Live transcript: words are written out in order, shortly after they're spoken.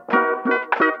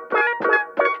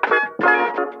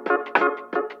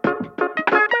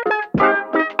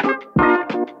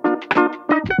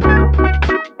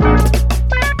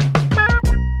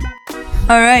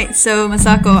All right, so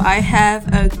Masako, I have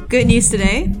a good news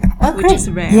today, which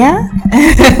is rare. Yeah?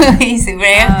 Is it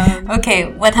rare?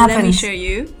 Okay, what happened? Let me show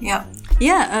you. Yeah.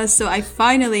 Yeah, so I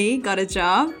finally got a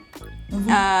job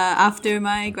after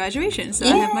my graduation. So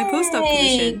I have my postdoc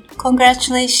position.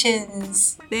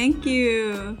 Congratulations. Thank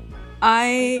you.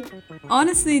 I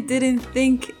honestly didn't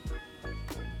think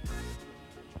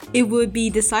it would be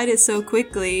decided so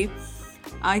quickly.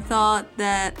 I thought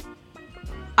that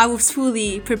I was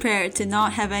fully prepared to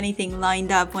not have anything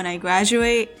lined up when I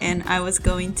graduate, and I was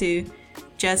going to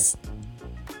just,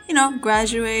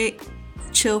 graduate,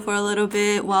 chill for a little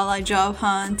bit while I job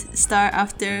hunt, start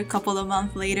after a couple of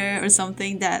months later or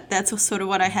something. That's sort of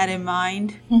what I had in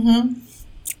mind. Mm-hmm.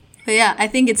 But yeah, I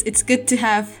think it's good to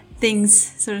have things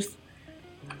sort of.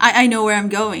 I know where I'm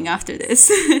going after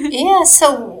this. Yeah.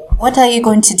 So what are you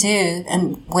going to do,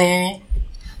 and where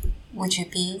would you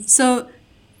be? So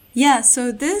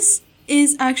this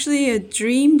is actually a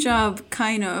dream job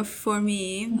kind of for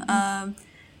me.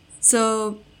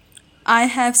 So I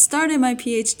have started my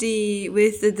PhD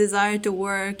with the desire to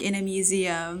work in a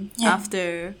museum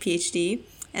after PhD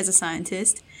as a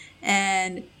scientist.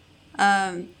 And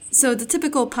so the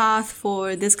typical path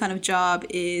for this kind of job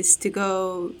is to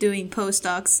go doing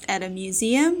postdocs at a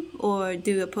museum or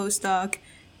do a postdoc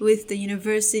with the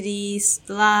university's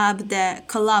lab that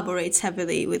collaborates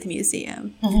heavily with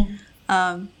museum.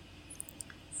 Mm-hmm.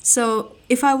 So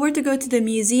if I were to go to the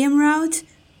museum route,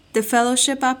 the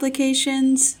fellowship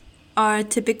applications are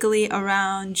typically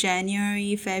around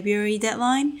January, February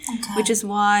deadline, which is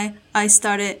why I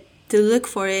started to look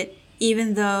for it,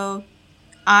 even though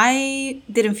I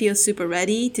didn't feel super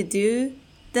ready to do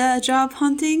the job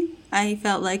hunting. I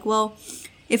felt like, well,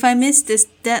 if I miss this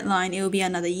deadline, it will be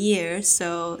another year.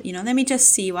 So, let me just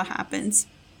see what happens.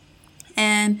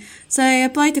 And so I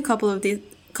applied to a couple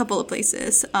of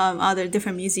places, other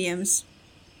different museums.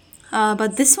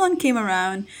 But this one came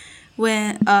around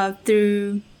when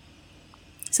through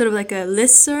sort of like a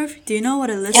listserv. Do you know what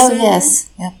a listserv is? Oh,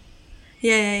 yes. Yeah.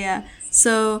 Yeah.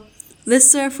 So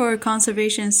listserv for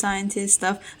conservation scientist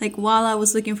stuff. Like while I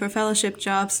was looking for fellowship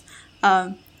jobs,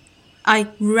 I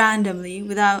randomly,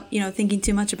 without thinking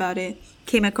too much about it,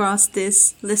 came across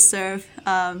this listserv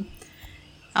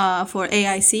for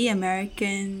AIC,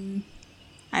 American.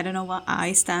 I don't know what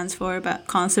I stands for, but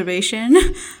conservation.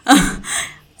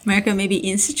 American maybe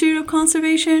Institute of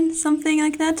Conservation, something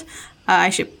like that. I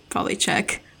should probably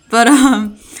check. But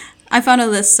I found a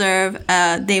listserv.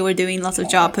 They were doing lots of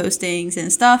job postings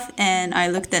and stuff, and I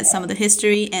looked at some of the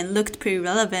history and looked pretty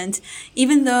relevant,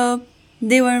 even though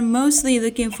they were mostly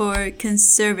looking for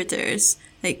conservators,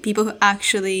 like people who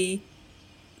actually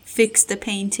fix the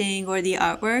painting or the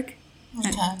artwork.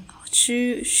 Okay.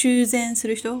 修繕す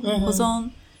る人、保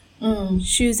存、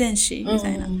修繕士みた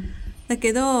いな。だ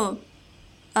けど、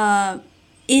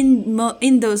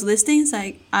in those listings,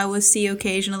 I would see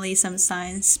occasionally some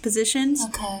science positions.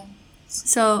 Okay.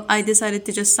 So I decided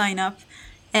to just sign up,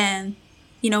 and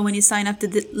when you sign up to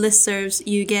the listservs,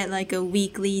 you get like a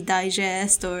weekly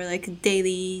digest or like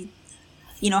daily,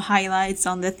 highlights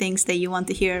on the things that you want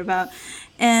to hear about.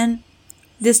 And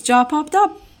this job popped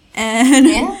up, and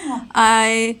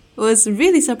I was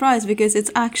really surprised because it's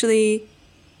actually,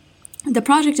 the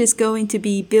project is going to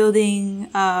be building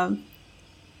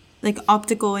like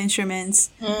optical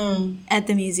instruments at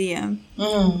the museum.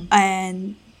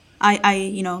 And I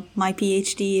my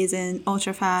PhD is in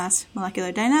ultra-fast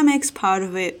molecular dynamics. Part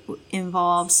of it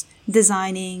involves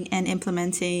designing and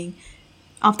implementing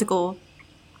optical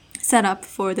setup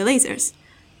for the lasers.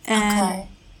 And, okay.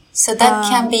 So that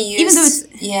can be used,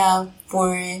 even though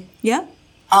it's,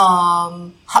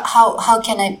 how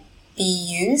can it be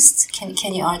used? Can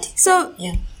you articulate? So,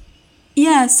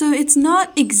 so it's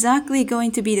not exactly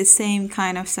going to be the same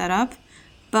kind of setup,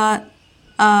 but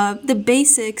the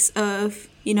basics of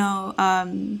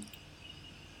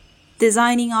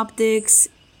designing optics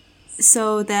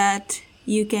so that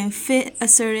you can fit a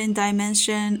certain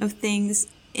dimension of things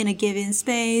in a given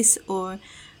space, or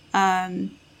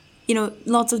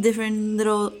lots of different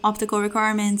little optical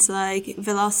requirements like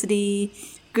velocity,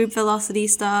 group velocity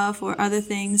stuff, or other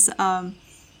things,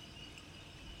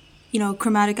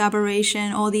 chromatic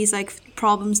aberration, all these like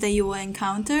problems that you will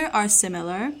encounter are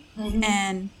similar.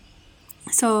 And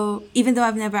so even though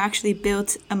I've never actually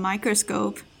built a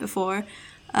microscope before,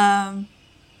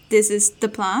 this is the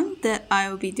plan that I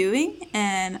will be doing,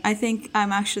 and I think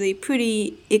I'm actually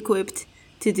pretty equipped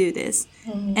to do this.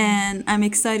 And I'm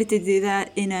excited to do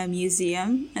that in a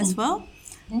museum as well.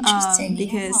 Interesting.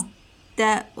 Because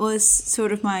that was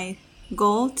sort of my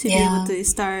goal, to be able to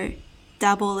start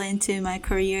dabble into my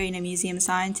career in a museum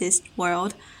scientist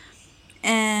world.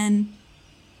 And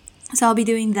So I'll be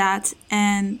doing that.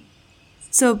 And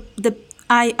so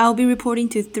I'll be reporting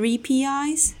to 3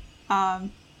 PIs.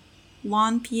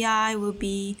 One PI will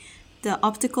be the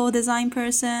optical design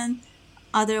person.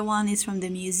 Other one is from the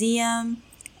museum.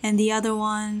 And the other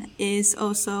one is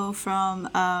also from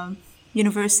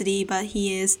university, but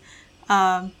he is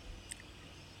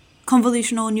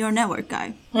convolutional neural network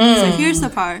guy. So here's the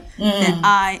part that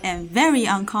I am very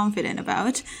unconfident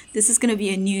about. This is going to be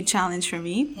a new challenge for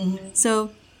me.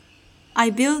 So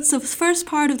the first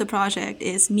part of the project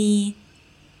is me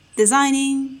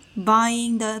designing,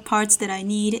 buying the parts that I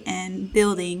need, and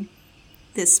building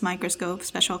this microscope,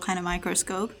 special kind of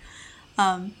microscope,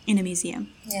 in a museum.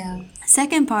 Yeah.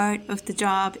 Second part of the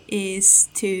job is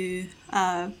to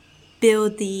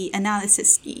build the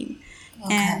analysis scheme.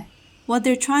 Okay. And what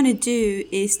they're trying to do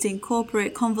is to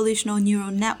incorporate convolutional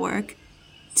neural network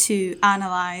to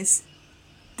analyze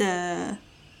the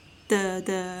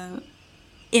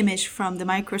image from the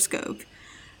microscope.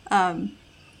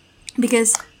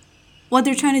 Because what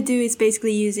they're trying to do is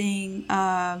basically using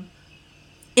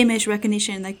image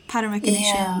recognition, like pattern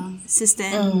recognition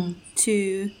system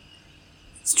to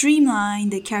streamline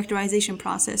the characterization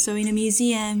process. So in a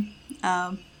museum,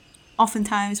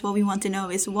 oftentimes what we want to know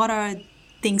is what are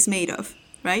things made of,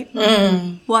 right?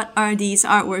 What are these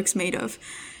artworks made of?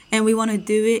 And we want to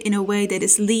do it in a way that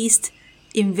is least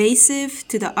invasive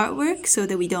to the artwork so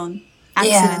that we don't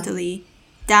accidentally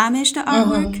damage the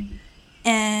artwork.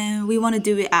 And we want to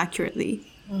do it accurately.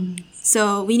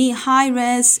 So we need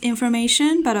high-res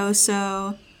information, but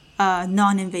also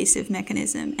non-invasive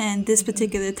mechanism. And this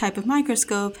particular type of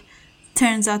microscope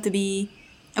turns out to be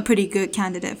a pretty good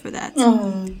candidate for that.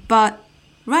 But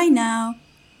right now,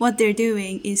 what they're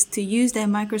doing is to use their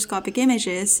microscopic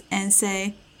images and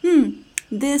say,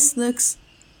 this looks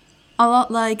a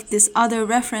lot like this other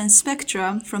reference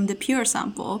spectrum from the pure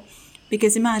sample.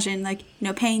 Because imagine,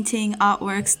 painting,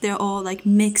 artworks, they're all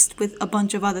mixed with a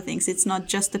bunch of other things. It's not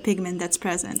just the pigment that's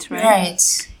present, right?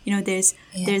 Right.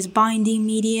 There's binding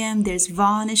medium, there's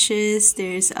varnishes,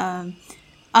 there's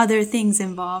other things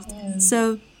involved.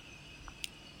 So,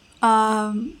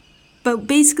 but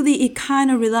basically it kind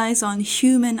of relies on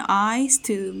human eyes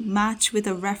to match with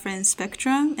a reference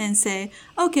spectrum and say,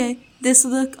 okay, this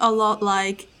look a lot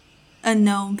like a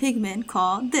known pigment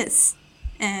called this.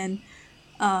 And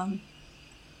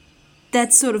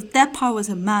that part was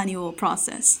a manual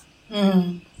process.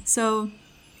 So,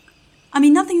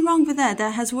 nothing wrong with that.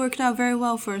 That has worked out very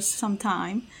well for some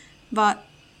time, but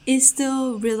it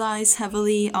still relies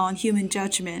heavily on human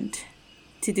judgment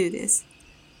to do this.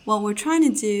 What we're trying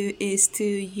to do is to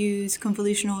use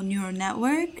convolutional neural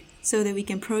network so that we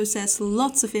can process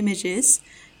lots of images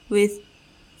with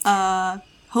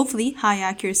hopefully high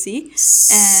accuracy.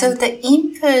 So the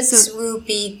inputs will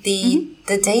be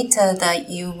the data that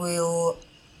you will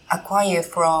acquire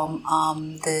from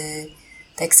the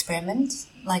experiment,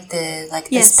 like the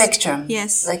spectrum.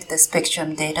 Yes. Like the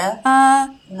spectrum data.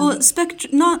 Well,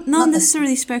 not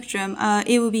necessarily spectrum.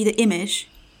 It will be the image.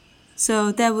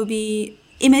 So that would be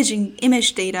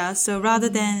image data. So rather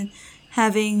than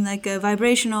having a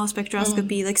vibrational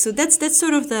spectroscopy, so that's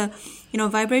sort of the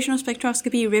vibrational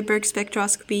spectroscopy, Rydberg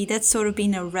spectroscopy, that's sort of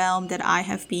been a realm that I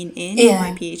have been in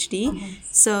my PhD.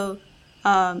 So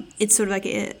it's sort of like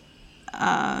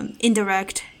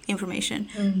indirect information.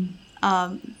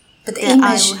 But the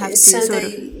image,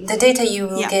 the data you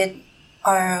will get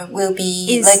will be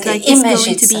it's like an image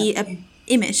going itself. to be an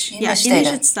image. Image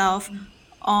itself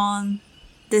on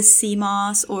the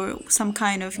CMOS or some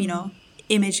kind of,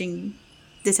 imaging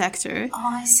detector. Oh,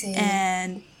 I see.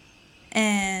 And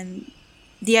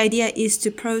the idea is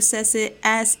to process it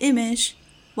as image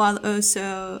while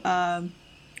also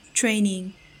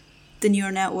training the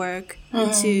neural network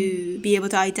to be able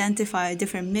to identify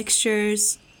different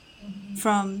mixtures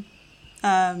from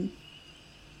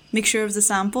mixture of the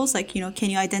samples. Can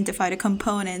you identify the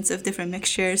components of different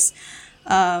mixtures?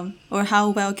 Or how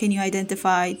well can you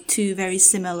identify two very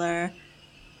similar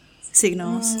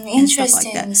signals and stuff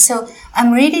like that. So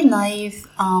I'm really naive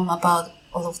about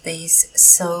all of these.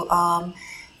 So am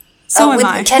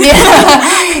I.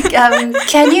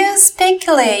 Can you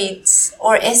speculate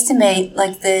or estimate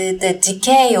the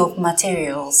decay of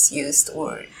materials used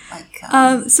or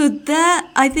so that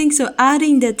I think so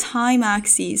adding the time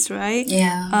axes, right?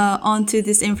 Yeah. Onto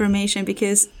this information,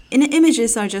 because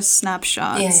images are just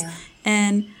snapshots. Yeah.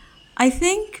 And I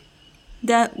think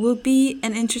that will be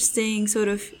an interesting sort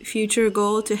of future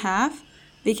goal to have,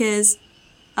 because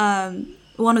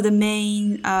one of the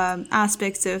main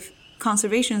aspects of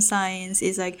conservation science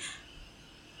is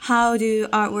how do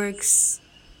artworks,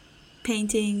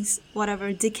 paintings,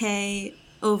 whatever, decay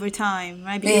over time,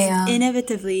 right? Because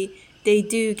inevitably they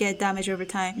do get damaged over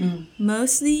time.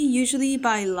 Mostly, usually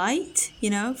by light,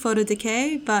 photo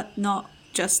decay, but not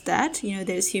just that.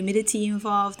 There's humidity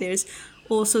involved. There's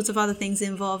all sorts of other things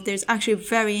involved. There's actually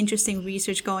very interesting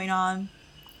research going on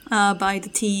by the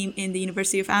team in the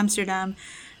University of Amsterdam,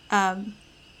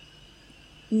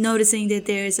 noticing that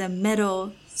there's a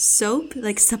metal soap,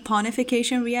 like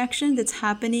saponification reaction that's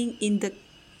happening in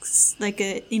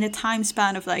in a time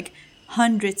span of like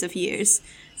hundreds of years,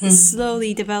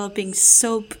 slowly developing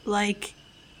soap-like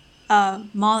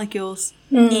molecules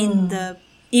in the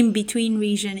in-between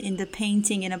region in the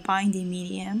painting and a binding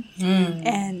medium,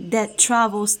 and that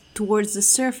travels towards the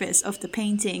surface of the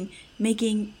painting,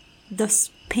 making the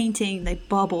painting like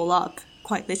bubble up,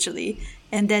 quite literally,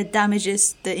 and that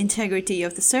damages the integrity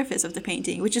of the surface of the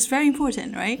painting, which is very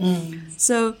important, right?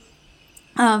 So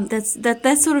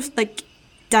that's sort of like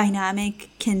dynamic,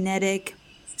 kinetic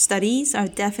studies are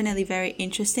definitely very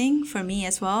interesting for me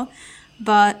as well.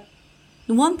 But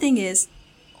one thing is,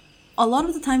 a lot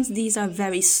of the times these are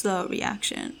very slow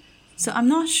reaction. So I'm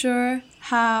not sure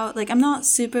how, I'm not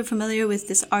super familiar with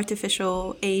this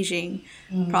artificial aging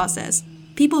process.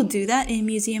 People do that in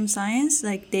museum science.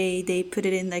 Like they put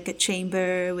it in like a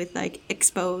chamber with like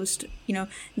exposed,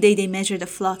 they measure the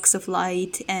flux of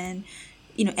light and,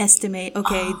 estimate,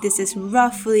 okay, this is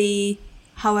roughly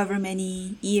however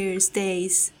many years,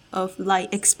 days of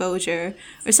light exposure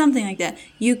or something like that.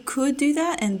 You could do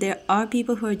that, and there are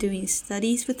people who are doing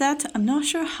studies with that. I'm not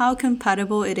sure how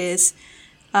compatible it is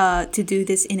to do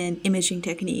this in an imaging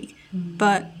technique,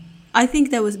 but I think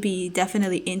that would be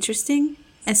definitely interesting,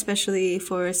 especially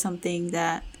for something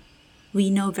that we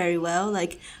know very well,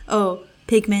 like,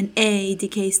 pigment A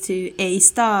decays to A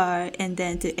star and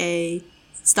then to A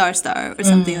star or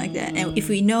something like that. And if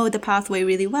we know the pathway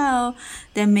really well,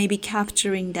 then maybe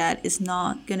capturing that is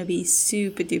not going to be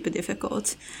super duper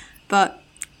difficult. But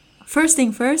first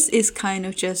thing first is kind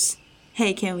of just,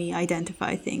 hey, can we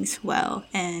identify things well?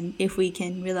 And if we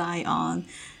can rely on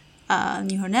a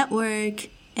neural network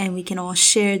and we can all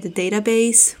share the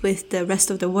database with the rest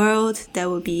of the world,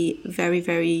 that would be very,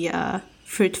 very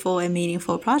fruitful and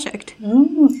meaningful project.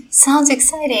 Sounds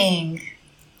exciting.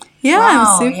 Yeah,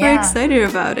 wow, I'm super excited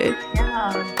about it.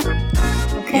 Yeah.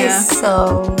 Okay,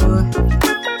 so...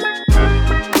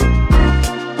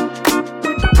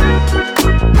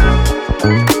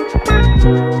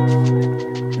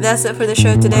 That's it for the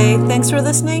show today. Thanks for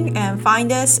listening, and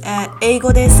find us at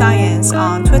Eigode Science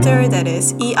on Twitter. That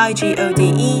is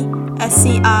EIGODE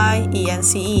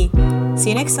SCIENCE. See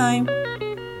you next time.